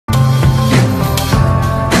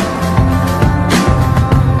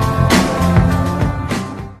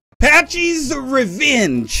Patchy's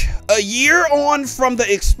Revenge. A year on from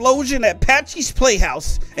the explosion at Patchy's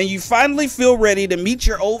Playhouse, and you finally feel ready to meet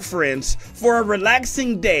your old friends for a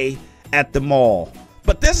relaxing day at the mall.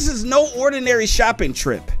 But this is no ordinary shopping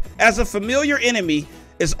trip, as a familiar enemy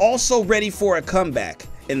is also ready for a comeback,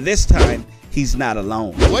 and this time, he's not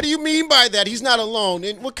alone. What do you mean by that? He's not alone.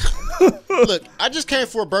 And what look, I just came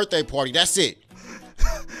for a birthday party. That's it.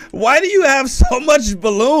 Why do you have so much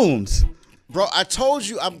balloons? Bro, I told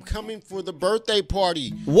you I'm coming for the birthday party.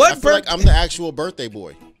 What? I feel like I'm the actual birthday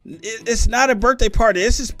boy. It's not a birthday party.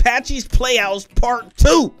 This is Patchy's Playhouse Part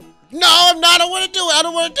 2. No, I'm not. I don't want to do it. I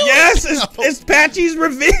don't want to do it. Yes, it's Patchy's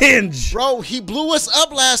Revenge. Bro, he blew us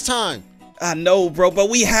up last time. I know, bro, but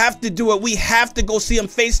we have to do it. We have to go see him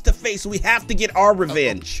face to face. We have to get our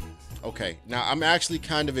revenge. Okay, now I'm actually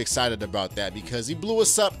kind of excited about that because he blew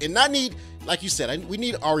us up, and I need, like you said, we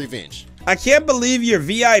need our revenge. I can't believe you're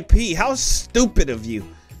VIP. How stupid of you.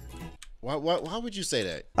 Why would you say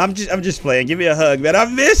that? I'm just playing. Give me a hug, man. I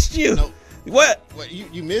missed you. No. What?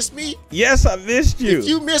 You missed me? Yes, I missed you. If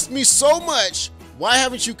you missed me so much, why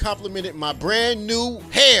haven't you complimented my brand new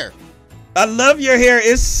hair? I love your hair.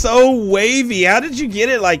 It's so wavy. How did you get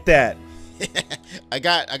it like that? I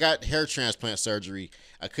got hair transplant surgery.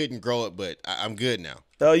 I couldn't grow it, but I'm good now.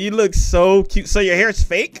 Oh, you look so cute. So your hair's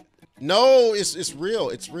fake? No, it's real.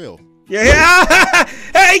 It's real. Your hair?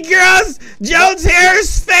 Hey, girls, Joe's hair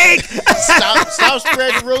is fake. Stop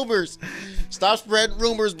spreading rumors. Stop spreading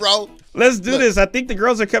rumors, bro. Let's do this. I think the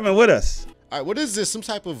girls are coming with us. All right, what is this? Some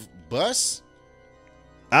type of bus?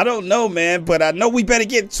 I don't know, man, but I know we better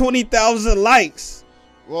get 20,000 likes.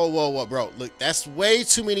 Whoa, bro. Look, that's way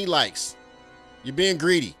too many likes. You're being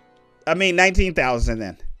greedy. I mean, 19,000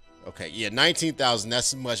 then. Okay, yeah, 19,000.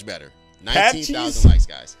 That's much better. Patchy's 19,000 likes,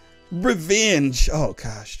 guys. Revenge. Oh,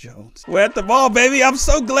 gosh, Jones. We're at the mall, baby. I'm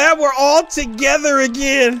so glad we're all together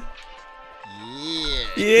again. Yeah.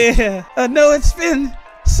 Yeah. I know it's been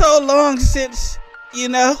so long since, you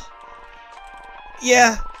know.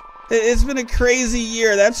 Yeah. It's been a crazy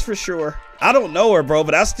year, that's for sure. I don't know her, bro,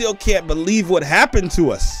 but I still can't believe what happened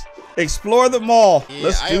to us. Explore the mall. Yeah,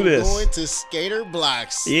 Let's do this. I am going to skater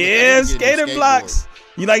blocks. Yeah, skater blocks.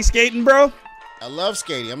 You like skating, bro? I love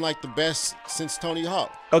skating. I'm like the best since Tony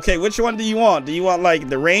Hawk. Okay, which one do you want? Do you want like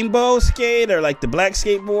the rainbow skate or like the black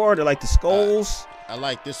skateboard or like the skulls? I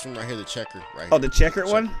like this one right here, the checker right here. Oh, the checkered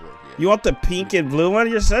one? Yeah. You want the pink and blue one?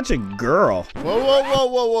 You're such a girl.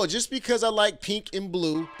 Whoa. Just because I like pink and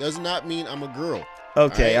blue does not mean I'm a girl.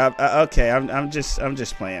 Okay, right? I'm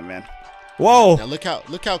just playing, man. Whoa. Now look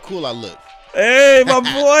how cool I look. Hey, my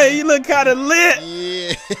boy, you look kind of lit.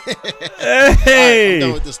 Yeah. Hey. Right, I'm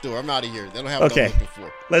done with the store. I'm out of here. They don't have what I'm looking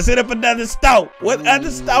for. Let's hit up another store. What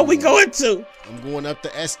other store we going to? I'm going up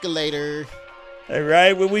the escalator. All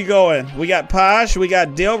right, where we going? We got Posh. We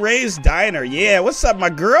got Del Rey's Diner. Yeah, what's up, my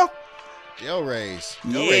girl? Del Rey's.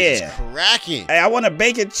 Del Rey's is cracking. Hey, I want a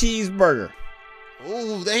bacon cheeseburger.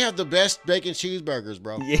 Ooh, they have the best bacon cheeseburgers,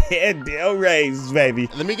 bro. Yeah, Del Rey's, baby.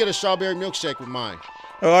 Let me get a strawberry milkshake with mine.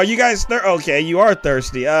 Oh, are you guys okay, you are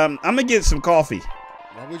thirsty. I'm gonna get some coffee.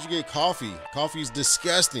 Why would you get coffee? Coffee's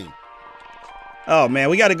disgusting. Oh man,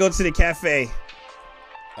 we gotta go to the cafe.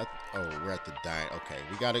 Oh, we're at the dine. Okay,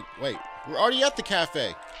 we gotta wait. We're already at the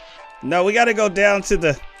cafe. No, we gotta go down to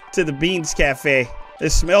the Beans Cafe.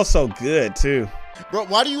 It smells so good too. Bro,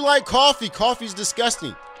 why do you like coffee? Coffee's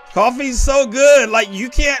disgusting. Coffee's so good. Like, you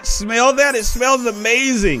can't smell that. It smells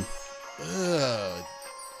amazing. Ugh.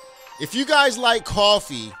 If you guys like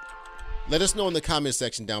coffee, let us know in the comment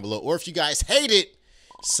section down below. Or if you guys hate it,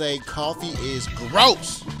 say coffee is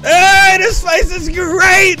gross. Hey, this place is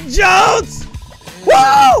great, Jones.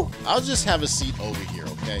 Woo! I'll just have a seat over here,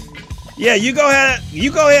 okay? Yeah, you go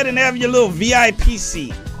ahead and have your little VIP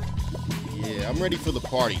seat. Yeah, I'm ready for the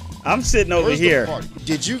party. I'm sitting over here. The party?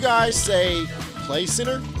 Did you guys say play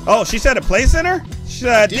center? Oh, she said a play center? She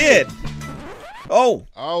did. Oh.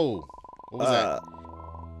 Oh. What was that?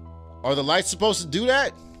 Are the lights supposed to do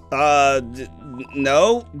that?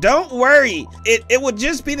 No. Don't worry. It would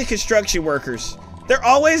just be the construction workers. They're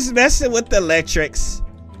always messing with the electrics.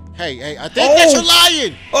 Hey, I think that you're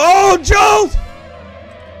lying. Oh, Joe!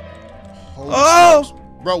 Holy smokes.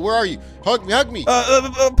 Bro, where are you? Hug me.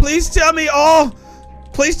 Please tell me all.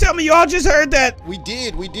 Please tell me you all just heard that. We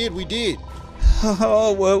did.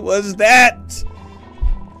 Oh, what was that?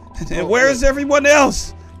 And where's everyone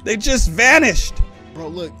else? They just vanished. Bro,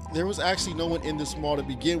 look, there was actually no one in this mall to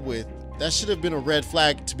begin with. That should have been a red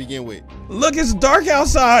flag to begin with. Look, it's dark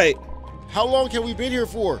outside. How long have we been here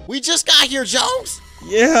for? We just got here, Jones.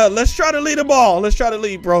 Yeah, let's try to lead them all. Let's try to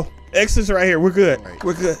lead, bro. Exit's right here. We're good. Right.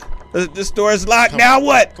 We're good. This door is locked. Now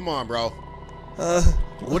what? Come on, bro.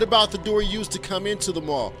 What about the door you used to come into the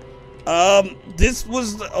mall? This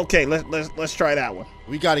was okay. Let's try that one.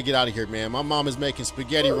 We got to get out of here, man. My mom is making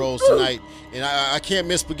spaghetti rolls tonight, and I can't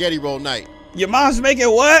miss spaghetti roll night. Your mom's making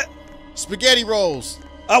what? Spaghetti rolls.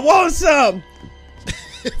 I want some.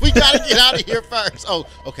 We got to get out of here first. Oh,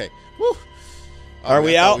 okay. Woo. Are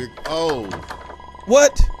we out? Oh.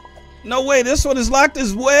 What? No way. This one is locked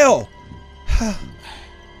as well.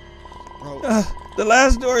 Bro. The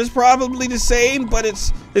last door is probably the same, but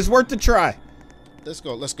it's worth the try. Let's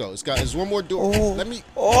go. There's one more door. Oh. Let me.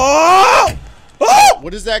 Oh! Oh!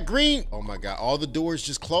 What is that green? Oh my God! All the doors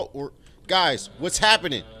just closed. Guys, what's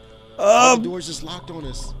happening? All the doors just locked on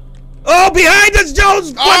us. Oh, behind us,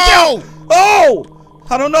 Jones! Watch out! Oh!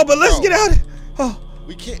 I don't know, but let's get out. Oh.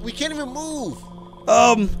 We can't even move.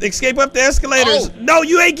 Escape up the escalators. Oh. No,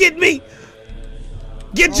 you ain't getting me.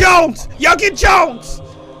 Get Jones! Y'all get Jones!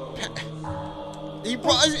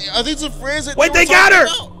 Are these the friends that Wait, they got her!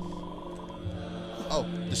 About? Oh,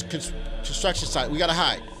 this construction site. We gotta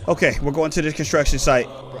hide. Okay, we're going to the construction site.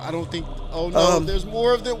 Bro, I don't think. Oh no, there's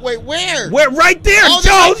more of them. Wait, where? We're right there, Oh,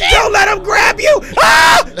 Jones! right there. Don't let him grab you!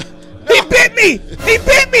 Ah! No. He bit me! He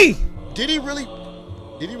bit me! Did he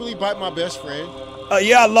really bite my best friend?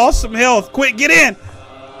 Yeah, I lost some health. Quick, get in!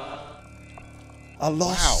 I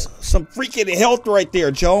lost some freaking health right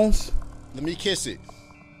there, Jones. Let me kiss it.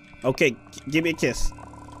 Okay, give me a kiss.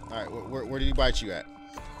 All right, where did he bite you at?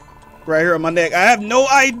 Right here on my neck. I have no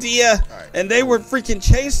idea. Right. And they were freaking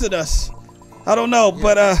chasing us. I don't know,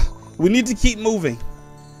 but we need to keep moving.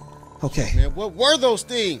 Okay. Man, what were those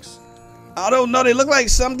things? I don't know. They look like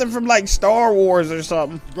something from like Star Wars or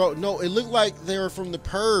something. Bro, no, it looked like they were from The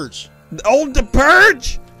Purge. Oh, The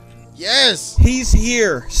Purge? Yes. He's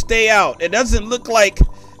here. Stay out. It doesn't look like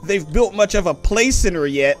they've built much of a place in her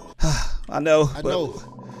yet. I know.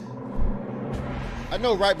 I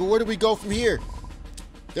know, right? But where do we go from here?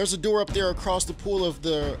 There's a door up there across the pool of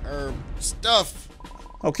the stuff.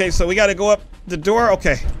 Okay, so we got to go up the door.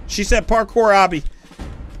 Okay. She said parkour, Abby.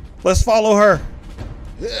 Let's follow her.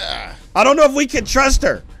 Yeah. I don't know if we can trust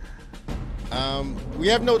her. We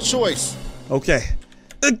have no choice. Okay.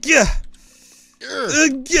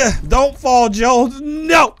 Don't fall, Jones.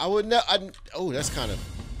 No. I would not. Oh, that's kind of.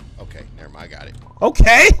 Okay, never mind. I got it.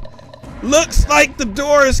 Okay. Looks like the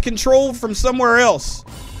door is controlled from somewhere else.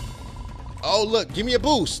 Oh, look. Give me a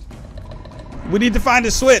boost. We need to find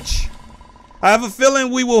a switch. I have a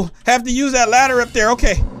feeling we will have to use that ladder up there.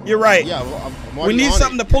 Okay, you're right. Yeah, well, I'm we need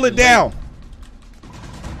something to pull it down.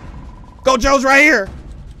 Go, Joe's right here.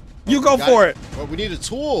 You go for it. Well, we need a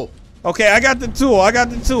tool. Okay, I got the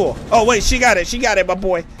tool. Oh, wait, she got it, my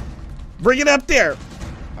boy. Bring it up there.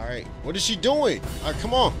 All right. What is she doing? All right,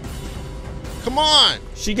 come on. Come on.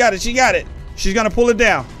 She got it. She's going to pull it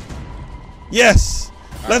down. Yes.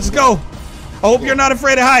 Let's go. I hope you're not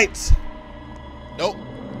afraid of heights. Nope.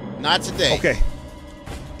 Not today. Okay.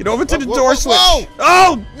 Get over to the door switch. Whoa.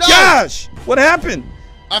 Oh, No. gosh. What happened?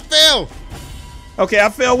 I fell. Okay, I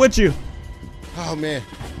fell with you. Oh, man.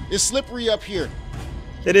 It's slippery up here.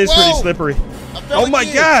 It is pretty slippery. I fell Oh, my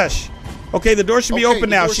again. gosh. Okay, the door should be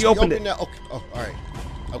open now. She opened it. Now. Okay. Oh, all right.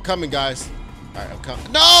 I'm coming, guys. All right, I'm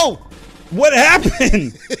coming. No! What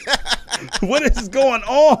happened? What is going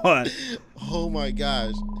on? Oh, my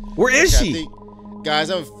gosh. Where is she?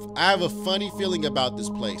 Guys, I have a funny feeling about this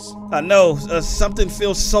place. I know. Something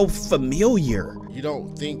feels so familiar. You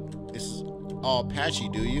don't think it's all Patchy,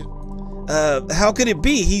 do you? How could it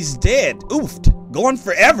be? He's dead. Oofed. Gone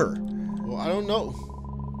forever. Well, I don't know.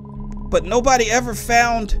 But nobody ever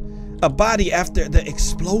found a body after the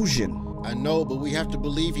explosion. I know, but we have to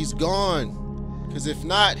believe he's gone. Because if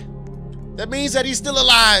not, that means that he's still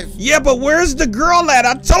alive. Yeah, but where's the girl at?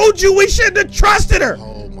 I told you we shouldn't have trusted her.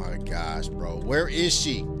 Oh my gosh, bro. Where is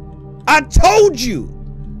she? I told you.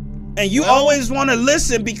 And you always want to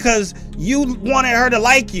listen because you wanted her to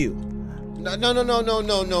like you. No.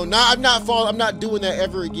 I'm not doing that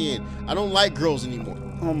ever again. I don't like girls anymore.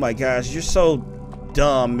 Oh my gosh, you're so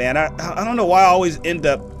dumb, man. I don't know why I always end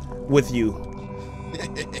up with you.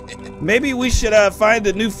 Maybe we should find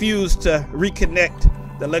a new fuse to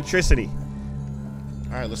reconnect the electricity.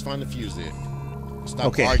 All right, let's find the fuse then.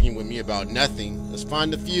 Stop arguing with me about nothing. Let's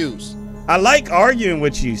find the fuse. I like arguing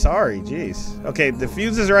with you. Sorry, jeez. Okay, the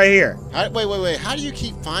fuse is right here. Wait. How do you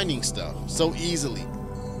keep finding stuff so easily?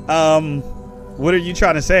 What are you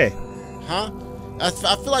trying to say? Huh? I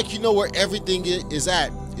feel like you know where everything is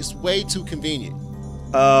at. It's way too convenient.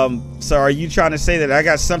 So are you trying to say that I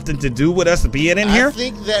got something to do with us being in here? I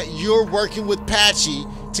think that you're working with Patchy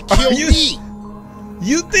to kill me.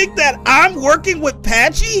 You think that I'm working with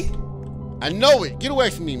Patchy? I know it. Get away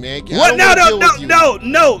from me, man. What?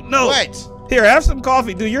 No. What? Here, have some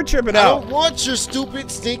coffee, dude. You're tripping out. I don't want your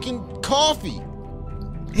stupid stinking coffee.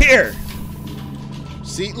 Here.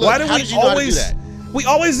 See, look, Why do how we did you know how to do always that? we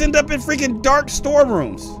always end up in freaking dark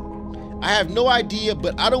storerooms? I have no idea,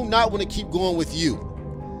 but I do not want to keep going with you.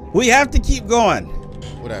 We have to keep going.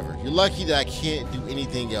 Whatever. You're lucky that I can't do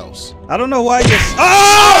anything else. I don't know why you.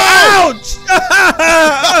 Oh! Ouch!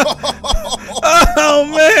 Oh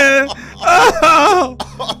man! Oh!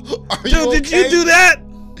 Dude, did you do that?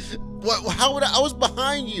 What? How would I was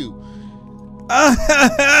behind you.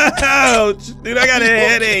 Ouch! Dude, I got a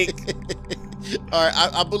headache. All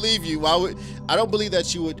right, I believe you. I don't believe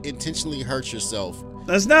that you would intentionally hurt yourself.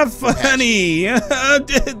 That's not funny.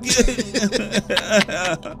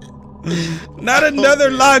 Not another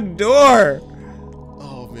locked door.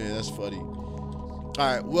 Oh man, that's funny. All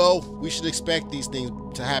right, well, we should expect these things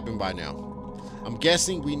to happen by now. I'm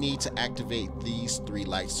guessing we need to activate these 3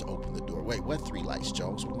 lights to open the door. Wait, what 3 lights,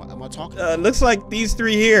 Jones? What am I talking about? Looks like these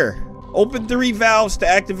 3 here. Open 3 valves to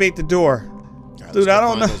activate the door. Right, dude, I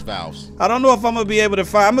don't know. those valves. I don't know if I'm gonna be able to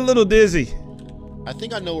find. I'm a little dizzy. I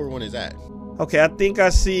think I know where one is at. Okay, I think I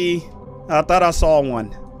see. I thought I saw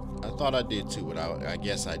one. I thought I did too, but I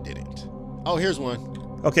guess I didn't. Oh, here's one.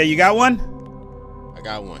 Okay, you got one? I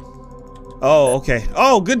got one. Oh, okay.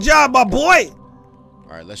 Oh, good job, my boy. All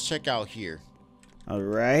right, let's check out here. All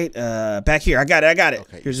right, back here. I got it. I got it.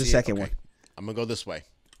 Okay, Here's the second one. I'm gonna go this way.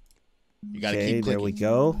 You gotta Okay, keep clicking. there we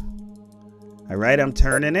go. All right, I'm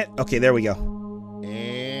turning it. Okay, there we go.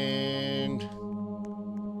 And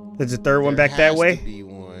There's a third one back that way. To be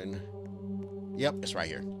one. Yep, it's right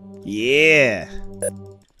here. Yeah.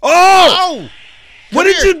 Oh! What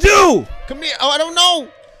did you do? Come here. Oh, I don't know.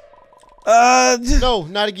 No,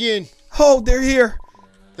 not again. Oh, they're here.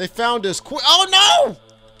 They found us. Quick! Oh no!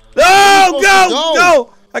 Oh,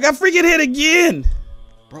 go! I got freaking hit again.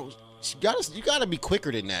 Bro, you gotta be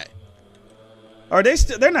quicker than that. Are they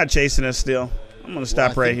still? They're not chasing us still. I'm gonna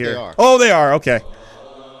stop right here. They are. Oh, they are. Okay.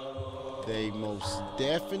 They most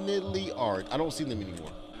definitely are. I don't see them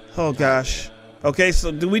anymore. Oh gosh. Okay,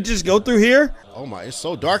 so do we just go through here? Oh my, it's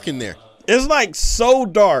so dark in there. It's like so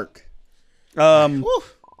dark. Whew.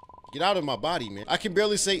 Get out of my body, man. I can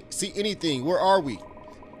barely see anything. Where are we?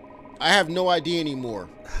 I have no idea anymore.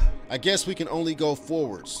 I guess we can only go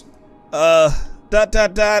forwards. That's a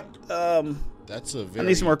very... I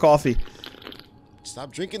need some more coffee.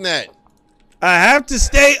 Stop drinking that. I have to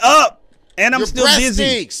stay up, and I'm Your still breath dizzy.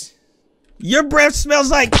 stinks. Your breath smells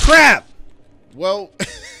like crap. Well,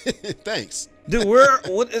 thanks. Dude,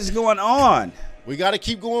 what is going on? We got to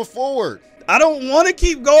keep going forward. I don't want to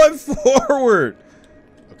keep going forward.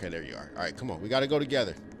 Okay, there you are. All right, come on. We got to go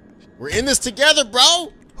together. We're in this together,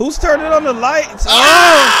 bro. Who's turning on the lights?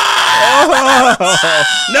 Ah!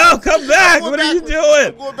 Oh! No, come back. What are you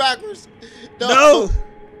doing? I'm going backwards. No.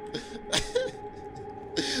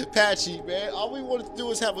 Patchy, man. All we wanted to do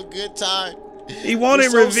is have a good time. He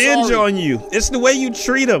wanted revenge on you. It's the way you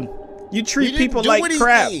treat him. You treat people like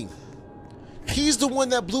crap. He's the one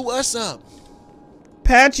that blew us up.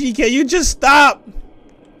 Patchy, can you just stop?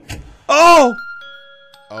 Oh!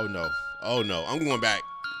 Oh no. Oh no. I'm going back.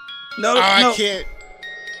 No, no. I can't.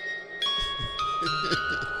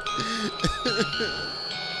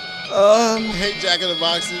 I hate Jack in the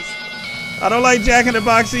Boxes. I don't like Jack in the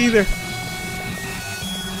Box either.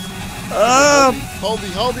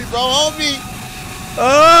 Hold me, bro. Hold me.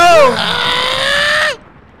 Oh! Ah!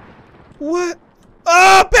 What?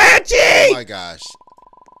 Oh, Patchy! Oh my gosh.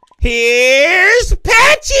 Here's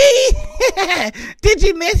Patchy! Did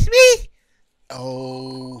you miss me?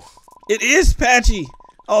 Oh. It is Patchy,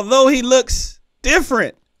 although he looks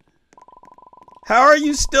different. How are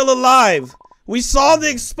you still alive? We saw the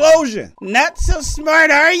explosion. Not so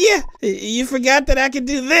smart, are you? You forgot that I could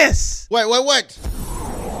do this. Wait, what?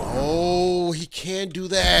 Oh, he can do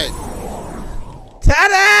that.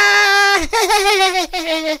 Ta-da!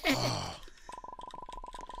 Oh.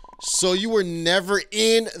 So you were never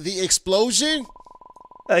in the explosion?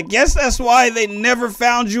 I guess that's why they never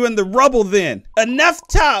found you in the rubble then. Enough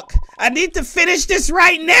talk. I need to finish this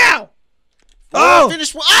right now. Oh!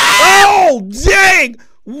 Finish what? Oh, dang!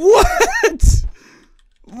 What?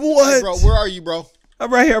 What? Hey, bro, where are you, bro?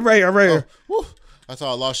 I'm right here. Oh, I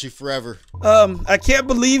thought I lost you forever. I can't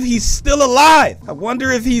believe he's still alive. I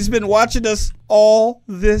wonder if he's been watching us all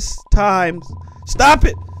this time. Stop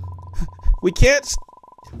it. We can't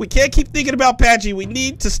keep thinking about Patchy. We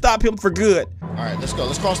need to stop him for good. All right, let's go.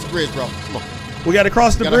 Let's cross the bridge, bro. Come on. We got to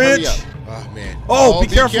cross the bridge. Oh, man. Oh, be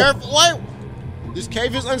careful. What? This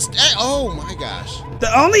cave is unstable. Oh, my gosh. The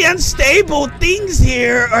only unstable things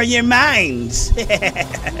here are your minds.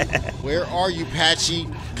 Where are you, Patchy?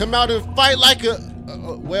 Come out and fight like a...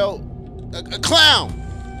 well, A clown.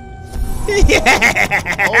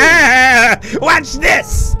 Yeah. Oh. Watch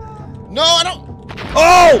this. No, I don't.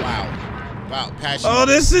 Oh. Wow, Patchy. Oh,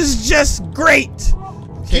 this is just great.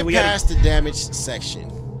 Okay, we past the damaged section.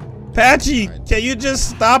 Patchy, can you just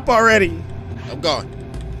stop already? I'm gone.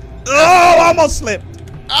 Oh, almost slipped.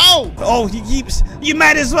 Oh! Oh, he keeps. You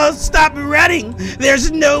might as well stop running.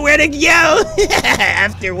 There's nowhere to go.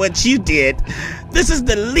 After what you did, this is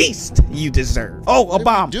the least you deserve. Oh, a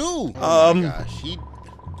bomb. Do. Oh my gosh.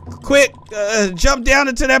 Quick, jump down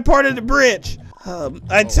into that part of the bridge.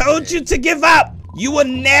 I told you to give up. You will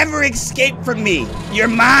never escape from me. You're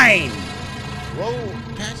mine. Whoa,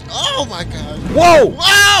 Patchy. Oh my God. Whoa!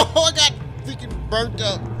 Wow! I got freaking burnt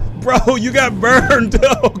up. Bro, you got burned.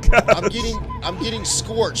 Oh God. I'm getting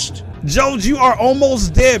scorched. Jones, you are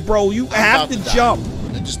almost dead, bro. You have to jump.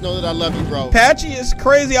 I just know that I love you, bro. Patchy is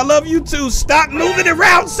crazy. I love you too. Stop moving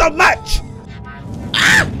around so much.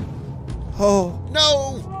 Ah! Oh.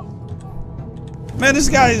 No. Man, this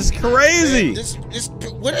guy is crazy. Man,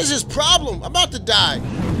 what is his problem? I'm about to die.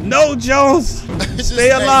 No, Jones.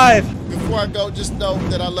 Stay alive. Before I go, just know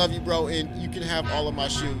that I love you, bro, and you can have all of my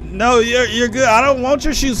shoes. No, you're good. I don't want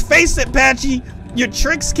your shoes. Face it, Patchy. Your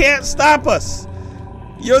tricks can't stop us.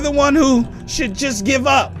 You're the one who should just give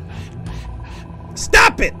up.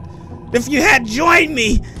 Stop it. If you had joined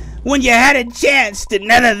me when you had a chance, then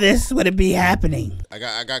none of this would be happening. I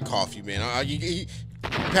got coffee, man.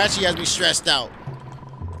 Patchy has me stressed out.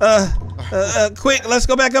 Quick, let's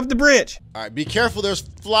go back up the bridge. All right, be careful. There's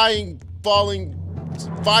falling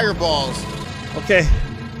fireballs. Okay.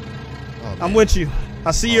 Oh, I'm with you.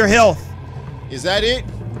 I see your health. Is that it?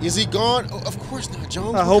 Is he gone? Oh, of course not,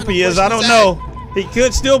 Jones. I hope he is. I don't know. He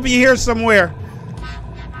could still be here somewhere.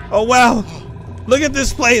 Oh, wow. Look at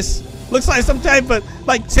this place. Looks like some type of,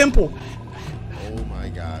 temple. Oh, my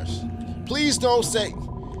gosh. Please don't say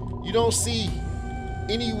you don't see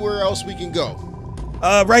anywhere else we can go.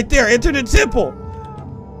 Right there. Enter the temple.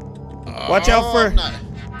 Watch out for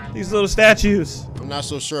these little statues. I'm not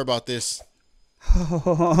so sure about this.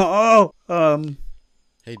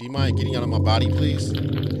 Hey, do you mind getting out of my body, please?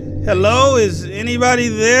 Hello? Is anybody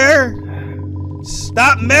there?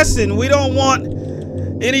 Stop messing. We don't want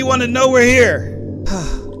anyone to know we're here.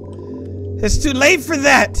 It's too late for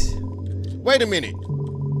that. Wait a minute.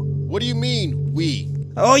 What do you mean, we?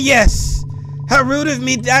 Oh, yes. How rude of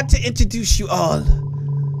me not to introduce you all.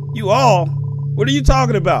 You all? What are you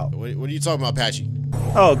talking about? What are you talking about, Patchy?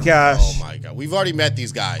 Oh, gosh. Oh, my God. We've already met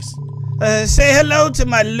these guys. Say hello to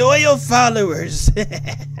my loyal followers.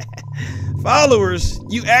 Followers?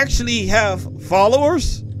 You actually have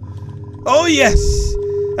followers? Oh, yes.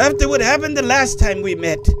 After what happened the last time we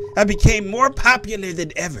met, I became more popular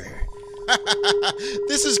than ever.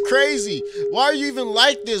 This is crazy. Why are you even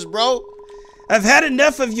like this, bro? I've had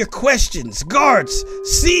enough of your questions. Guards,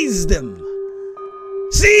 seize them.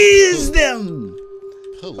 Seize them.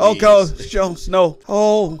 Police. Oh, God, Jones, no.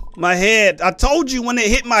 Oh, my head. I told you when it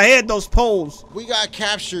hit my head, those poles. We got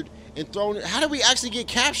captured and thrown. How did we actually get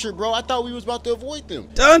captured, bro? I thought we was about to avoid them.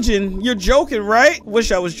 Dungeon, you're joking, right?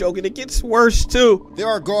 Wish I was joking. It gets worse, too. There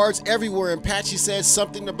are guards everywhere, and Patchy said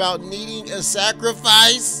something about needing a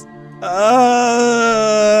sacrifice. I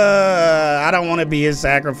don't want to be a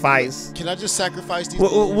sacrifice. Can I just sacrifice these?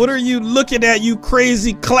 What are you looking at, you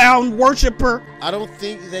crazy clown worshiper? I don't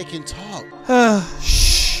think they can talk.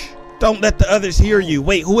 Shh. Don't let the others hear you.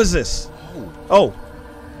 Wait, who is this? Oh,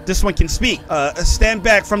 this one can speak. Stand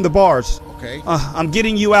back from the bars. Okay. I'm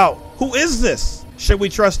getting you out. Who is this? Should we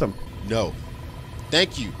trust him? No.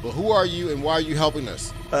 Thank you. But who are you and why are you helping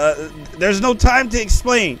us? There's no time to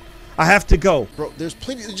explain. I have to go. Bro, there's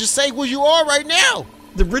plenty. Just say where you are right now.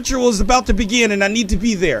 The ritual is about to begin and I need to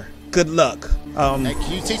be there. Good luck. Hey,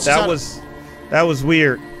 can you teach us that was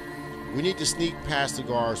weird. We need to sneak past the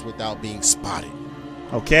guards without being spotted.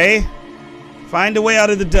 Okay. Find a way out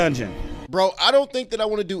of the dungeon. Bro, I don't think that I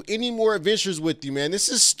want to do any more adventures with you, man. This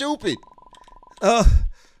is stupid.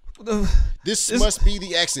 This must be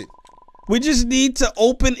the exit. We just need to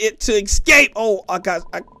open it to escape. Oh,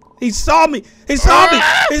 he saw me. He saw me.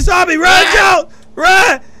 He saw me. Run, Joe.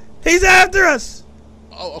 Run. He's after us.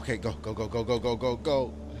 Oh, okay. Go.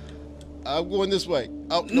 I'm going this way.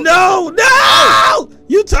 Oh, no. Oh!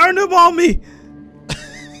 You turned him on me.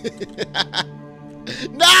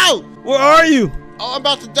 No. Where are you? Oh, I'm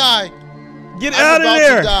about to die. Get out of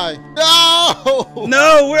there. I'm about to die. No.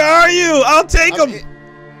 No, where are you? I'll take him.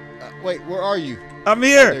 Wait, where are you? I'm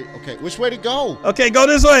here. Okay, which way to go? Okay, go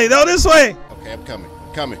this way. Go this way. Okay, I'm coming.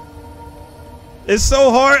 It's so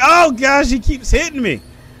hard. Oh, gosh, he keeps hitting me.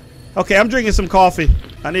 Okay, I'm drinking some coffee.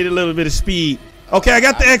 I need a little bit of speed. Okay, I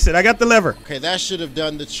got the exit. I got the lever. Okay, that should have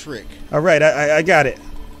done the trick. All right, I got it.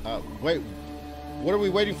 Wait, what are we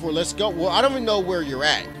waiting for? Let's go. Well, I don't even know where you're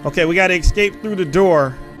at. Okay, we got to escape through the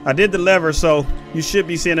door. I did the lever, so you should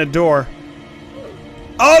be seeing a door.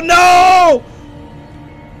 Oh, no!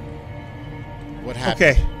 What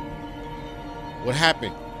happened? Okay. What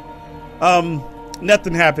happened?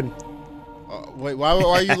 Nothing happened. Wait, why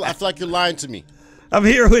are you? I feel like you're lying to me. I'm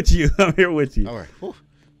here with you. I'm here with you. All right.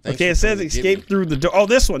 Okay, it says escape through the door. Oh,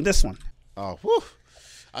 this one. Oh, whew.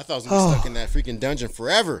 I thought I was gonna be stuck in that freaking dungeon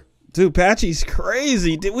forever. Dude, Patchy's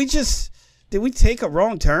crazy. Did we take a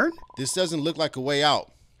wrong turn? This doesn't look like a way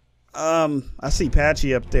out. I see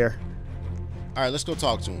Patchy up there. All right, let's go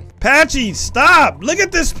talk to him. Patchy, stop! Look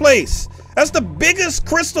at this place. That's the biggest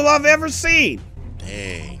crystal I've ever seen.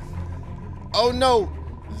 Dang. Oh no,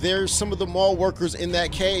 there's some of the mall workers in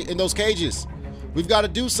that in those cages. We've got to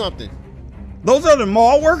do something. Those are the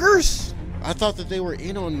mall workers? I thought that they were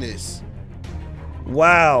in on this.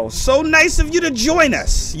 Wow, so nice of you to join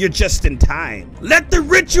us. You're just in time. Let the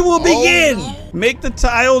ritual begin. No. Make the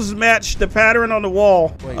tiles match the pattern on the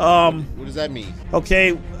wall. Wait, what does that mean?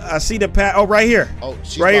 Okay, I see the oh, right here. Oh,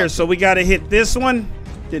 she's right here. So we got to hit this one,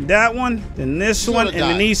 then that one, then this one, and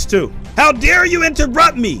then these two. How dare you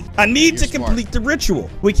interrupt me? I need to complete the ritual.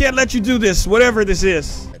 We can't let you do this, whatever this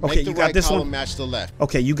is. Okay, you got this one. Match the left.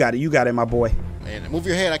 Okay, you got it, my boy. Man, move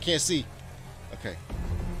your head. I can't see. Okay.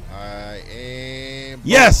 I am.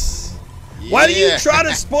 Yes. Yeah. Why do you try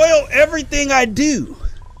to spoil everything I do?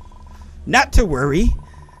 Not to worry.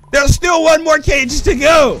 There's still one more cage to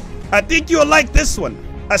go. I think you'll like this one.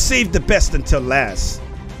 I saved the best until last.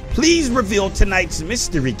 Please reveal tonight's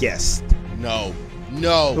mystery guest. No.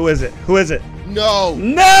 No. Who is it? Who is it? No.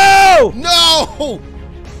 No. No.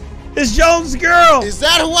 It's Jones' girl. Is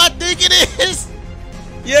that who I think it is?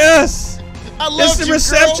 Yes. I love It's the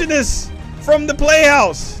receptionist from the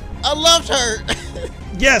playhouse. I loved her.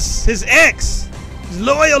 Yes, his ex, his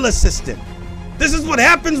loyal assistant. This is what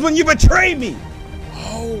happens when you betray me.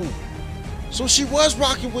 Oh, so she was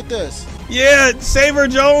rocking with us. Yeah, save her,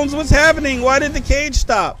 Jones. What's happening? Why did the cage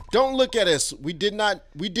stop? Don't look at us. We did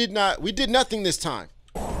nothing this time.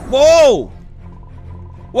 Whoa.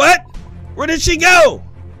 What? Where did she go?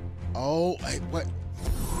 Oh, what?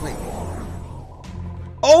 Wait.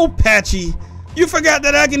 Oh, Patchy, you forgot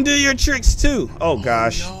that I can do your tricks too. Oh,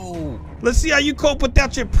 gosh. No. Let's see how you cope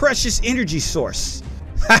without your precious energy source.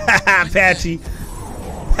 Ha ha ha, Patchy.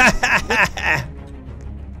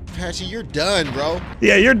 Patchy, you're done, bro.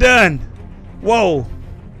 Yeah, you're done. Whoa.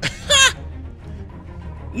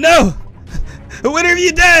 No. What have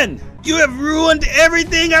you done? You have ruined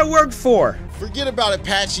everything I worked for. Forget about it,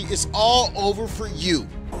 Patchy. It's all over for you.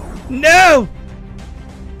 No.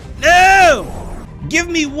 No. Give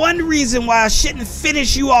me one reason why I shouldn't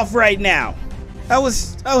finish you off right now. I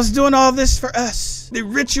was doing all this for us. The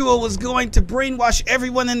ritual was going to brainwash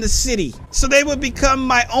everyone in the city, so they would become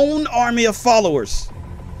my own army of followers.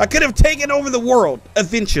 I could have taken over the world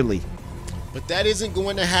eventually. But that isn't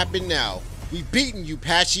going to happen now. We've beaten you,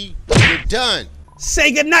 Patchy. You're done.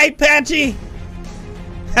 Say goodnight, Patchy.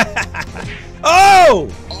 Oh!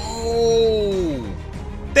 Oh!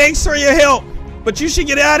 Thanks for your help, but you should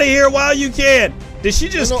get out of here while you can. Did she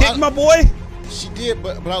just kick my boy? She did,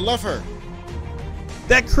 but I love her.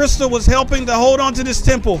 That crystal was helping to hold on to this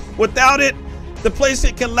temple. Without it, the place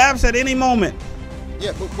could collapse at any moment.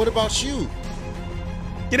 Yeah, but what about you?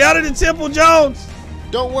 Get out of the temple, Jones.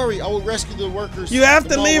 Don't worry, I will rescue the workers. You have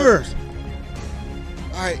to leave her.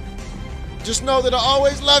 All right. Just know that I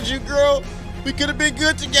always loved you, girl. We could have been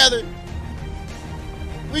good together.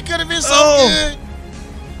 We could have been so good.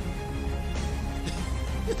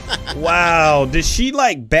 Wow, did she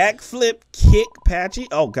like backflip kick Patchy?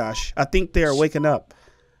 Oh gosh, I think they are waking up.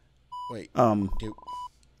 Wait. But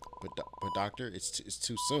doctor, it's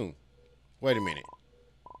too soon. Wait a minute.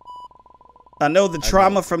 I know the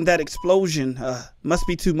trauma from that explosion must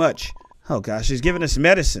be too much. Oh gosh, she's giving us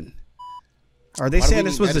medicine. Are they saying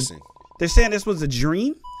this was medicine? They're saying this was a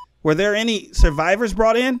dream? Were there any survivors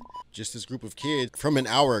brought in? Just this group of kids from an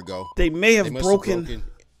hour ago. They may have broken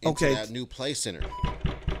into that new play center.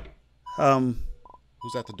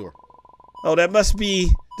 Who's at the door? Oh, that must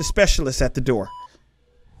be the specialist at the door.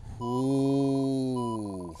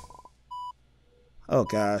 Ooh. Oh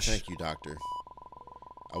gosh. Thank you, doctor.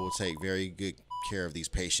 I will take very good care of these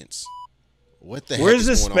patients. What the heck is going on? Where's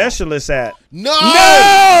the specialist at? No!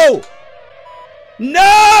 No!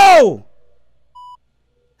 No!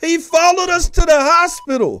 He followed us to the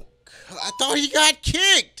hospital. I thought he got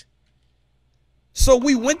kicked. So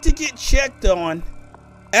we went to get checked on,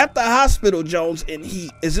 at the hospital, Jones, and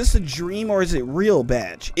is this a dream or is it real,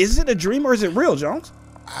 Badge? Is it a dream or is it real, Jones?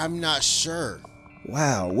 I'm not sure.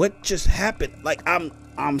 Wow, what just happened? Like,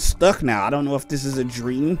 I'm stuck now. I don't know if this is a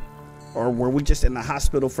dream or were we just in the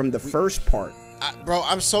hospital from the first part? Bro,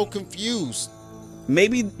 I'm so confused.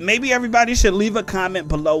 Maybe everybody should leave a comment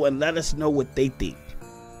below and let us know what they think.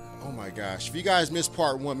 Oh my gosh. If you guys missed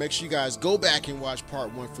part 1, make sure you guys go back and watch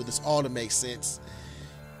part 1 for this all to make sense.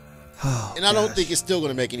 Oh, and I don't think it's still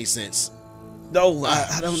going to make any sense. No,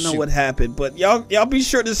 I don't know what happened, but y'all be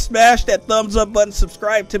sure to smash that thumbs up button,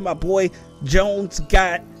 subscribe to my boy Jones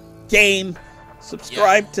Got Game,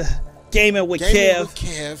 subscribe to Gaming with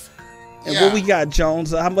Kev. And what we got,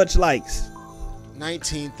 Jones? How much likes?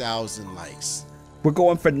 19,000 likes. We're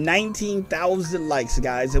going for 19,000 likes,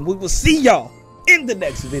 guys, and we will see y'all in the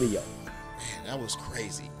next video. Man, that was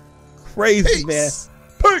crazy. Crazy, man.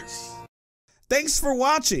 Peace. Thanks for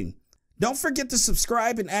watching. Don't forget to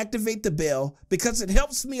subscribe and activate the bell because it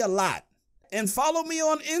helps me a lot. And follow me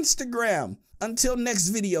on Instagram. Until next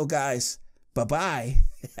video, guys. Bye-bye.